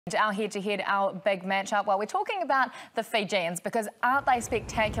Our head-to-head, our big matchup. Well, we're talking about the Fijians because aren't they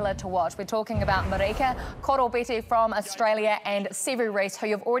spectacular to watch? We're talking about Marika Koroibete from Australia and Sevu Reece, who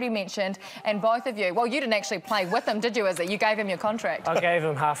you've already mentioned, and both of you. Well, you didn't actually play with them, did you? Is it? You gave him your contract. I gave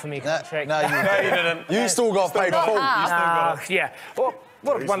him half of my contract. No, you didn't. You still got paid full. Yeah. Well,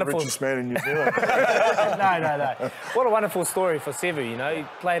 what a wonderful... He's the richest man in New Zealand. No. What a wonderful story for Sevu, you know. He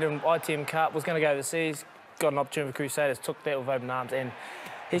played in ITM Cup, was going to go overseas, got an opportunity for Crusaders, took that with open arms, and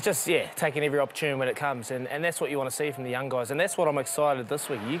he's just, taking every opportunity when it comes, and that's what you want to see from the young guys, and that's what I'm excited this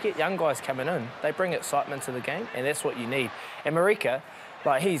week. You get young guys coming in, they bring excitement to the game, and that's what you need. And Marika,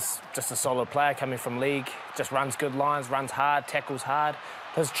 he's just a solid player coming from league, just runs good lines, runs hard, tackles hard.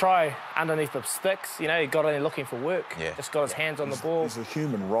 His try underneath the sticks, he got in there looking for work, just got his hands on the ball. He's a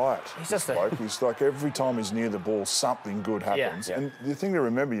human riot. He's just He's like every time he's near the ball, something good happens. Yeah. And the thing to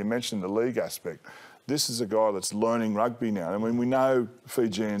remember, you mentioned the league aspect. This is a guy that's learning rugby now. I mean, we know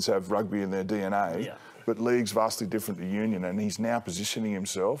Fijians have rugby in their DNA, but league's vastly different to union, and he's now positioning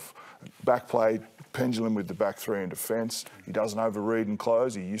himself. Back play, pendulum with the back three in defence. He doesn't overread and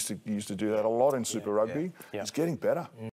close. He used to do that a lot in Super Rugby. He's getting better.